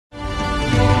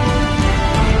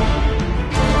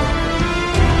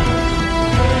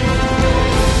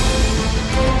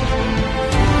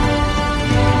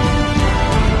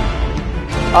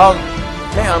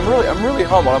Man, I'm really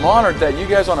humbled. I'm honored that you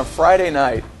guys on a Friday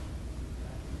night,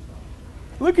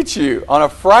 look at you, on a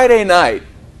Friday night,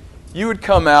 you would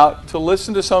come out to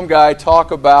listen to some guy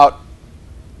talk about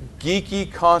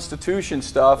geeky Constitution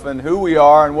stuff and who we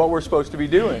are and what we're supposed to be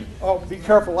doing. Oh, be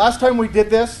careful. Last time we did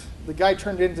this, the guy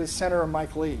turned into Senator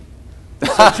Mike Lee. So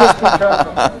just be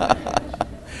careful.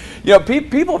 You know,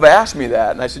 people have asked me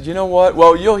that, and I said, you know what?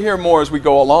 Well, you'll hear more as we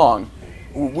go along.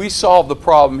 We solve the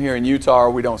problem here in Utah,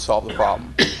 or we don't solve the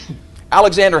problem.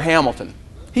 Alexander Hamilton,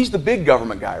 he's the big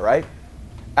government guy, right?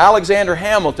 Alexander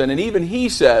Hamilton, and even he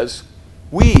says,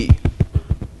 we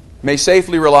may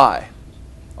safely rely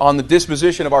on the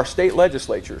disposition of our state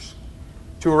legislatures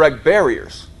to erect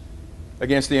barriers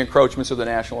against the encroachments of the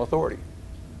national authority.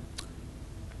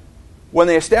 When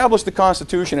they established the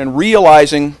Constitution and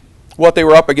realizing what they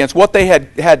were up against, what they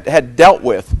had dealt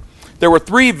with, there were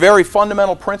three very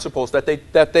fundamental principles that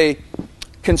they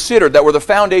considered that were the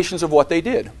foundations of what they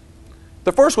did.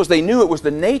 The first was they knew it was the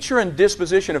nature and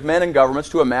disposition of men and governments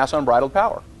to amass unbridled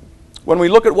power. When we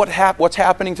look at what's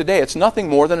happening today, it's nothing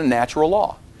more than a natural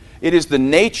law. It is the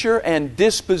nature and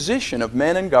disposition of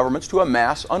men and governments to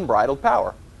amass unbridled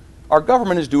power. Our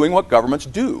government is doing what governments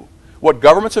do, what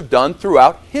governments have done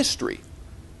throughout history.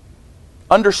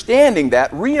 Understanding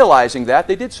that, realizing that,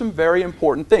 they did some very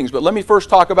important things. But let me first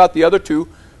talk about the other two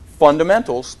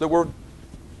fundamentals that were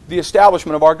the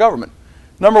establishment of our government.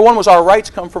 Number one was our rights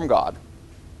come from God,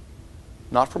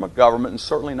 not from a government, and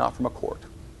certainly not from a court.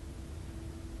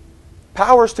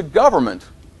 Powers to government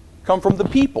come from the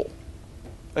people.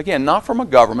 Again, not from a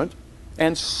government,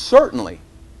 and certainly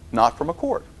not from a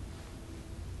court.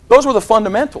 Those were the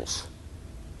fundamentals.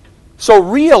 So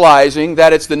realizing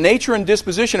that it's the nature and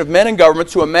disposition of men and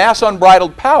governments to amass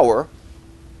unbridled power,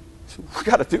 we've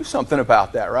got to do something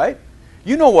about that, right?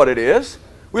 You know what it is.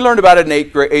 We learned about it in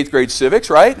eighth grade civics,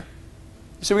 right?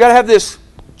 So we've got to have this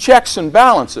checks and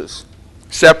balances.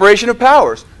 Separation of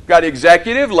powers. We've got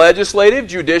executive, legislative,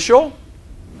 judicial.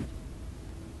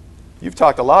 You've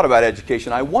talked a lot about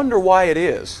education. I wonder why it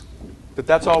is that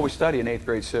that's all we study in eighth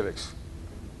grade civics.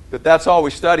 That's all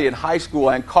we study in high school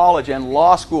and college and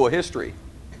law school history.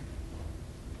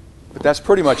 But that's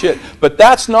pretty much it. But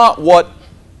that's not what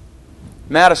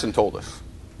Madison told us.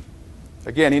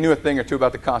 Again, he knew a thing or two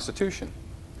about the Constitution.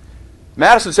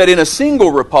 Madison said in a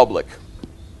single republic,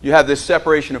 you have this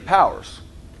separation of powers.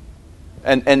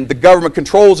 And the government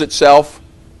controls itself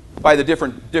by the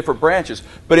different branches.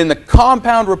 But in the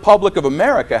compound Republic of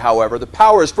America, however, the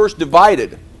power is first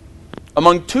divided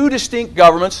among two distinct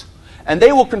governments, and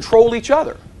they will control each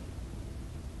other.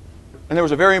 And there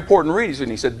was a very important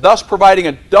reason. He said, thus providing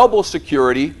a double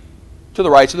security to the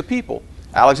rights of the people.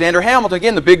 Alexander Hamilton,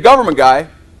 again, the big government guy,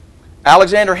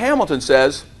 Alexander Hamilton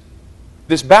says,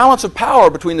 this balance of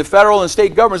power between the federal and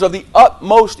state governments is of the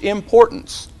utmost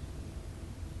importance.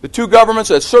 The two governments,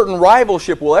 a certain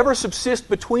rivalship will ever subsist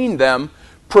between them,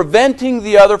 preventing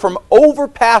the other from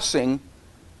overpassing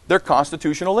their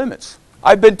constitutional limits.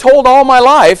 I've been told all my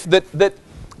life that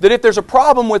if there's a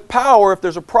problem with power, if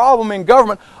there's a problem in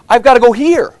government, I've got to go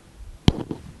here.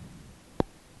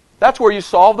 That's where you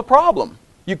solve the problem.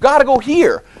 You've got to go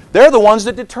here. They're the ones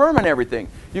that determine everything.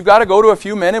 You've got to go to a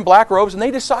few men in black robes and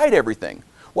they decide everything.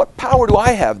 What power do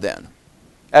I have then?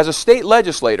 As a state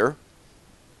legislator,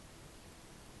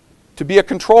 to be a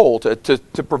control,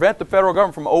 to prevent the federal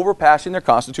government from overpassing their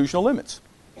constitutional limits.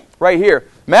 Right here,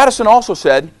 Madison also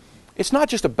said, it's not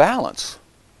just a balance.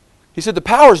 He said the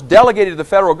powers delegated to the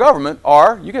federal government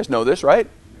are, you guys know this, right?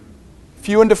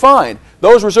 Few and defined.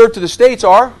 Those reserved to the states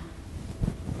are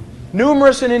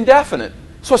numerous and indefinite.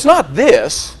 So it's not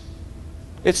this.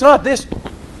 It's not this.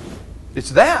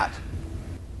 It's that.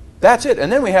 That's it. And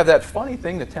then we have that funny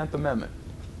thing, the 10th Amendment.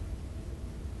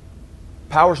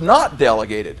 Powers not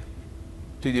delegated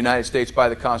to the United States by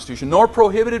the Constitution, nor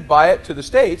prohibited by it to the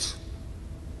states,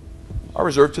 are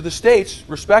reserved to the states,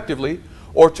 respectively,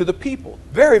 or to the people.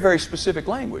 Very, very specific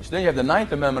language. Then you have the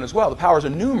 9th Amendment as well. The powers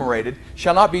enumerated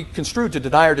shall not be construed to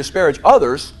deny or disparage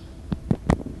others,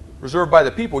 reserved by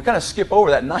the people. We kind of skip over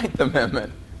that 9th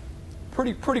Amendment.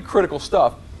 Pretty critical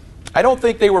stuff. I don't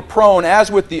think they were prone,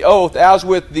 as with the oath, as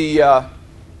with the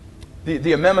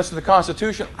amendments to the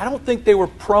Constitution, I don't think they were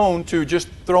prone to just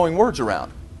throwing words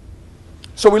around.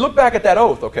 So we look back at that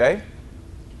oath, okay?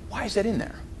 Why is that in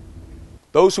there?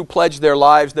 Those who pledge their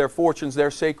lives, their fortunes,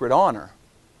 their sacred honor.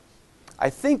 I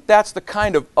think that's the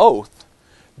kind of oath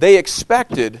they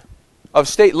expected of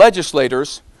state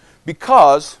legislators,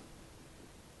 because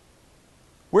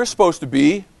we're supposed to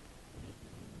be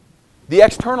the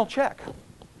external check.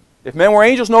 If men were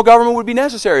angels, no government would be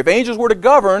necessary. If angels were to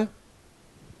govern,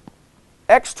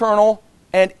 external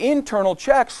and internal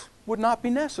checks would not be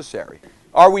necessary.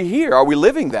 Are we here? Are we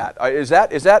living that? Why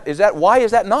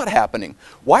is that not happening?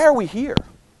 Why are we here?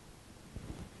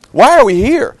 Why are we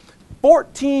here?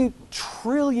 $14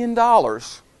 trillion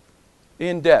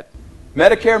in debt.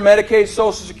 Medicare, Medicaid,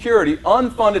 Social Security,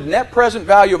 unfunded net present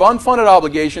value of unfunded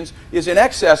obligations is in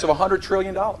excess of $100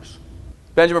 trillion.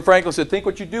 Benjamin Franklin said, think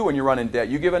what you do when you run in debt.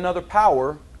 You give another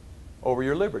power over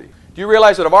your liberty. Do you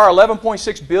realize that of our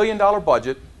 $11.6 billion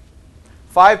budget,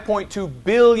 $5.2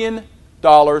 billion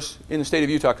in the state of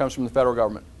Utah comes from the federal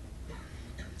government?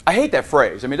 I hate that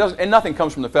phrase. I mean, and nothing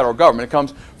comes from the federal government. It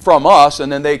comes from us,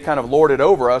 and then they kind of lord it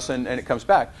over us, and it comes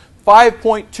back.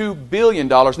 $5.2 billion.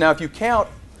 Now, if you count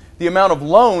the amount of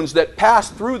loans that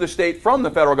pass through the state from the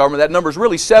federal government, that number is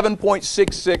really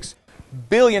 $7.66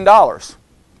 billion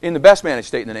in the best managed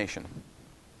state in the nation.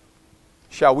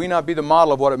 Shall we not be the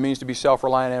model of what it means to be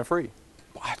self-reliant and free?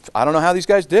 I don't know how these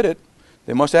guys did it.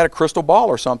 They must have had a crystal ball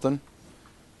or something.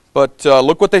 But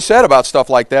look what they said about stuff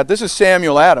like that. This is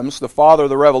Samuel Adams, the father of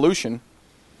the Revolution.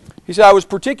 He said, I was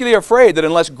particularly afraid that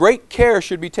unless great care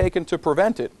should be taken to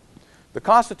prevent it, the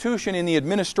Constitution in the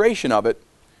administration of it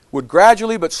would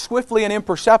gradually but swiftly and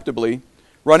imperceptibly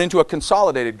run into a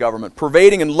consolidated government,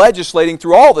 pervading and legislating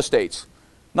through all the states,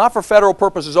 not for federal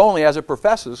purposes only as it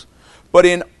professes, but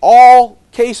in all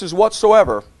cases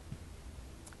whatsoever.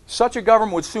 Such a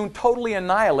government would soon totally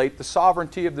annihilate the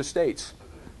sovereignty of the states,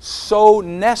 so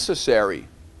necessary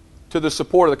to the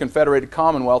support of the Confederated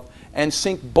Commonwealth, and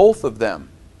sink both of them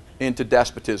into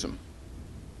despotism.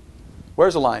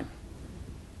 Where's the line?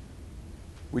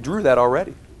 We drew that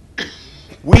already.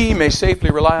 We may safely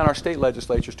rely on our state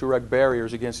legislatures to erect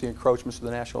barriers against the encroachments of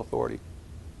the national authority.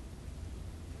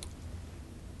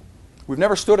 We've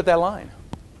never stood at that line.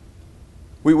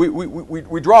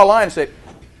 We draw a line and say,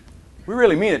 we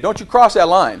really mean it. Don't you cross that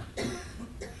line.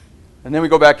 And then we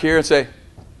go back here and say,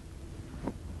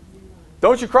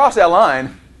 don't you cross that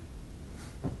line.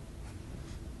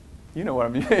 You know what I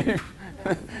mean.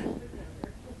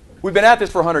 We've been at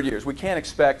this for 100 years. We can't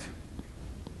expect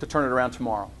to turn it around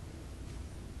tomorrow.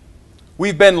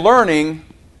 We've been learning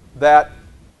that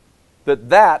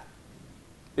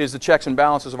is the checks and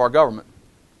balances of our government.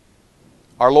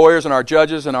 Our lawyers and our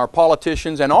judges and our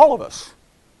politicians and all of us.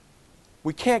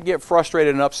 We can't get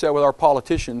frustrated and upset with our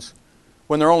politicians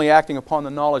when they're only acting upon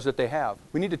the knowledge that they have.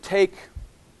 We need to take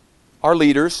our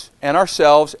leaders and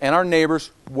ourselves and our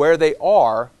neighbors where they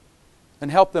are and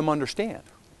help them understand.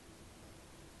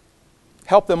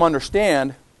 Help them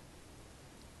understand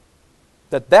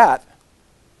that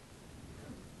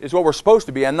is what we're supposed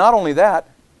to be. And not only that,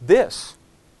 this.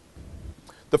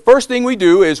 The first thing we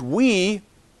do is we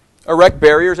erect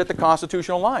barriers at the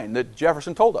constitutional line that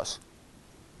Jefferson told us.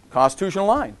 Constitutional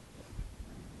line.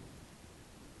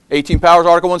 18 powers,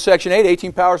 Article 1, Section 8.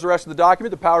 18 powers, the rest of the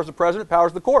document. The powers of the president,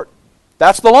 powers of the court.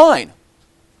 That's the line.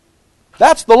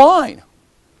 That's the line.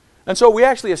 And so we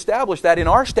actually establish that in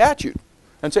our statute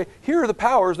and say, here are the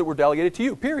powers that were delegated to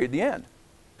you, period, the end.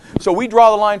 So we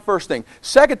draw the line first thing.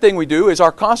 Second thing we do is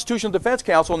our Constitutional Defense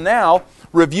Council now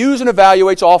reviews and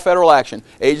evaluates all federal action,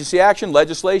 agency action,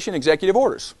 legislation, executive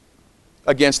orders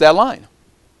against that line.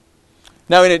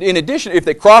 Now, in addition, if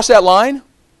they cross that line,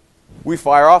 we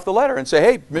fire off the letter and say,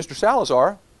 hey, Mr.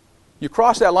 Salazar, you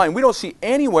crossed that line. We don't see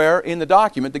anywhere in the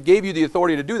document that gave you the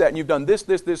authority to do that, and you've done this,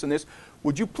 this, this, and this.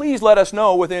 Would you please let us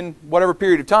know within whatever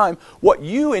period of time what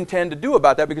you intend to do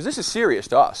about that, because this is serious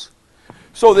to us.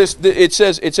 So it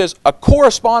says a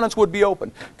correspondence would be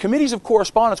open. Committees of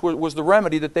correspondence was the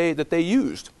remedy that they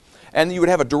used. And you would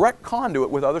have a direct conduit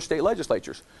with other state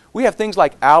legislatures. We have things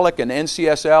like ALEC and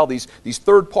NCSL, these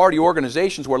third-party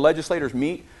organizations where legislators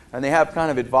meet and they have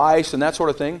kind of advice and that sort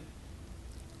of thing.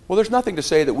 Well, there's nothing to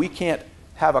say that we can't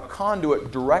have a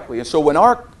conduit directly. And so when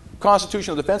our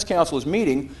Constitutional Defense Council is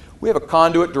meeting, we have a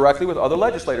conduit directly with other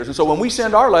legislators. And so when we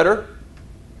send our letter,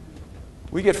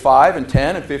 we get 5 and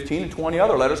 10 and 15 and 20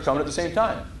 other letters coming at the same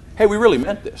time. Hey, we really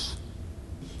meant this.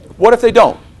 What if they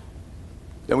don't?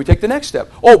 Then we take the next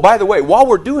step. Oh, by the way, while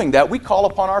we're doing that, we call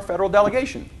upon our federal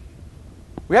delegation.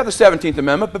 We have the 17th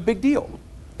Amendment, but big deal.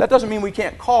 That doesn't mean we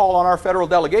can't call on our federal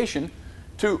delegation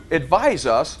to advise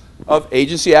us of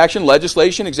agency action,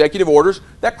 legislation, executive orders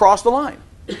that cross the line.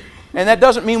 And that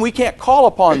doesn't mean we can't call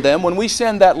upon them when we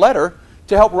send that letter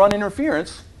to help run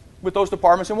interference with those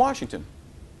departments in Washington.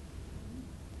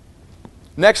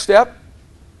 Next step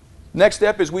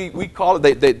is we call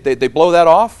it, they blow that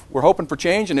off. We're hoping for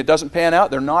change and it doesn't pan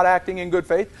out. They're not acting in good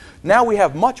faith. Now we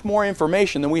have much more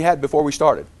information than we had before we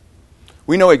started.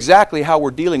 We know exactly how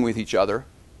we're dealing with each other,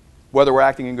 whether we're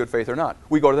acting in good faith or not.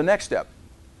 We go to the next step.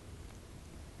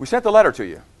 We sent the letter to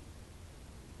you.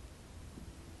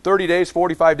 30 days,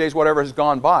 45 days, whatever has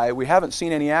gone by, we haven't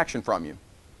seen any action from you.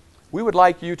 We would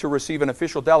like you to receive an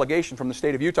official delegation from the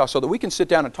state of Utah so that we can sit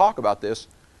down and talk about this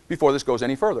before this goes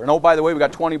any further. And oh, by the way, we've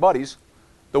got 20 buddies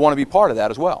that want to be part of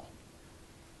that as well.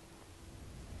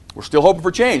 We're still hoping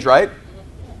for change, right?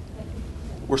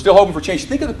 We're still hoping for change.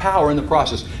 Think of the power in the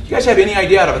process. Do you guys have any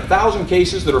idea out of 1,000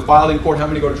 cases that are filed in court, how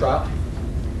many go to trial?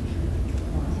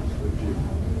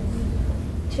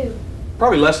 2.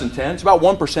 Probably less than 10. It's about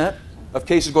 1% of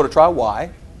cases go to trial.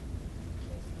 Why?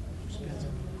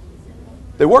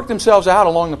 They work themselves out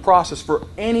along the process for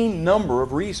any number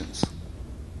of reasons.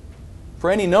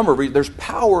 For any number of reasons. There's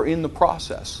power in the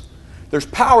process. There's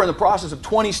power in the process of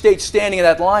 20 states standing in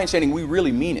that line saying, we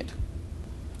really mean it.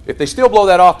 If they still blow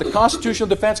that off, the Constitutional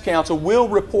Defense Council will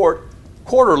report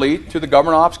quarterly to the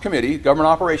Government Ops Committee, Government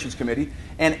Operations Committee,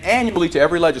 and annually to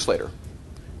every legislator.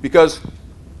 Because,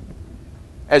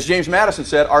 as James Madison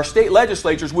said, our state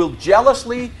legislatures will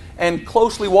jealously and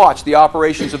closely watch the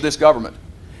operations of this government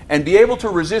and be able to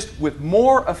resist with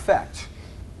more effect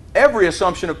every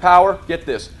assumption of power, get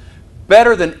this,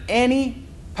 better than any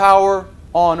power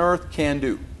on earth can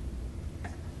do.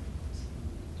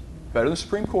 Better than the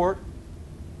Supreme Court,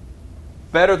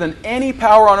 better than any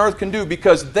power on earth can do,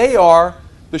 because they are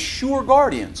the sure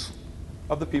guardians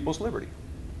of the people's liberty.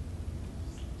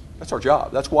 That's our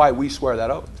job. That's why we swear that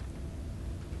oath.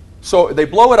 So they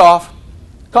blow it off.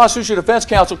 Constitutional Defense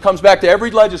Council comes back to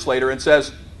every legislator and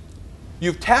says,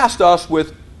 you've tasked us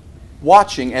with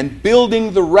watching and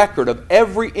building the record of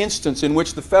every instance in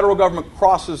which the federal government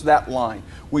crosses that line.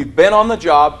 We've been on the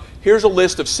job. Here's a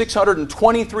list of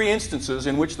 623 instances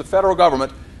in which the federal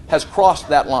government has crossed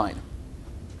that line.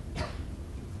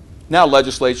 Now,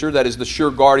 legislature, that is the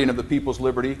sure guardian of the people's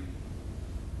liberty,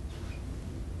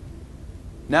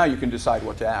 now you can decide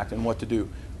what to act and what to do.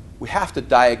 We have to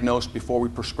diagnose before we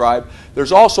prescribe.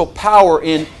 There's also power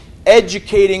in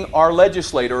educating our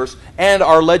legislators and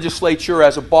our legislature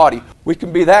as a body. We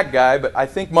can be that guy, but I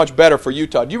think much better for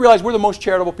Utah. Do you realize we're the most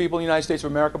charitable people in the United States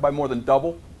of America by more than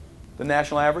double the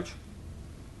national average?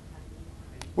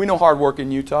 We know hard work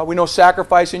in Utah. We know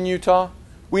sacrifice in Utah.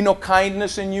 We know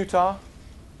kindness in Utah.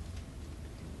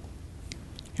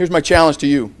 Here's my challenge to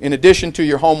you. In addition to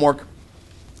your homework,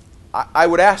 I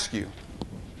would ask you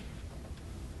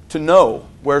to know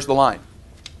where's the line.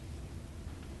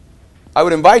 I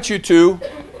would invite you to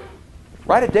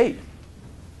write a date.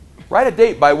 Write a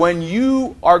date by when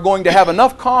you are going to have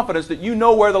enough confidence that you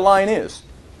know where the line is.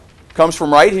 It comes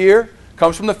from right here. It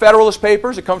comes from the Federalist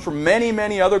Papers. It comes from many,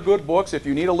 many other good books. If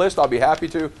you need a list, I'll be happy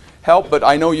to help, but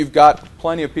I know you've got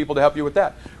plenty of people to help you with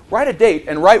that. Write a date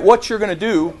and write what you're going to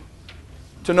do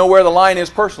to know where the line is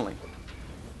personally.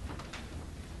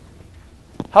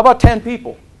 How about 10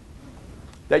 people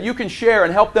that you can share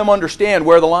and help them understand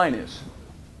where the line is?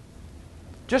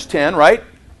 Just 10, right?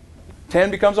 10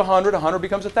 becomes 100, 100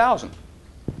 becomes 1,000.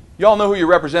 You all know who your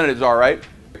representatives are, right?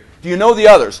 Do you know the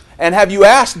others? And have you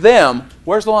asked them,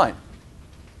 where's the line?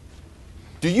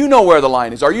 Do you know where the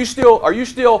line is? Are you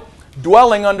still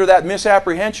dwelling under that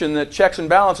misapprehension that checks and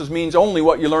balances means only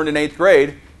what you learned in 8th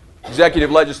grade,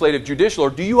 executive, legislative, judicial, or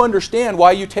do you understand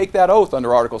why you take that oath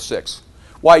under Article 6?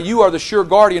 Why you are the sure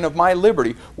guardian of my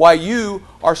liberty? Why you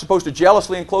are supposed to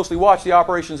jealously and closely watch the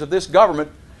operations of this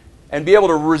government and be able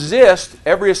to resist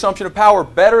every assumption of power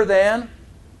better than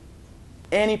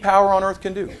any power on earth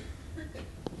can do.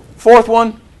 Fourth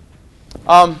one,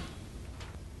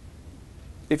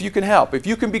 if you can help, if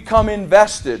you can become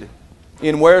invested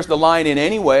in where's the line in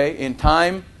any way, in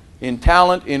time, in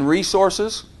talent, in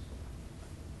resources,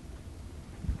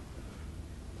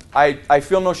 I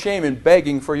feel no shame in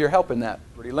begging for your help in that.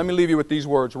 Let me leave you with these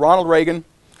words. Ronald Reagan,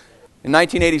 in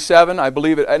 1987, I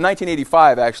believe it,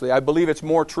 1985 actually, I believe it's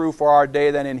more true for our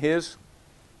day than in his.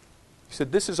 He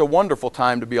said, this is a wonderful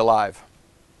time to be alive.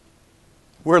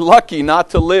 We're lucky not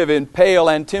to live in pale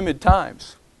and timid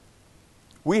times.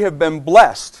 We have been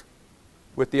blessed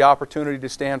with the opportunity to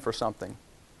stand for something.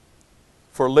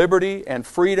 For liberty and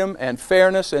freedom and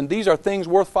fairness, and these are things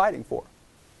worth fighting for,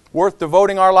 worth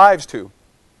devoting our lives to.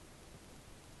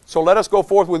 So let us go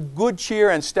forth with good cheer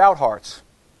and stout hearts,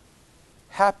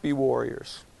 happy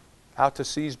warriors, out to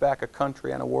seize back a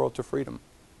country and a world to freedom.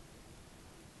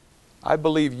 I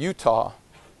believe Utah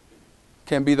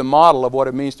can be the model of what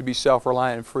it means to be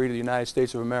self-reliant and free to the United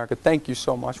States of America. Thank you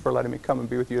so much for letting me come and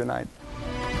be with you tonight.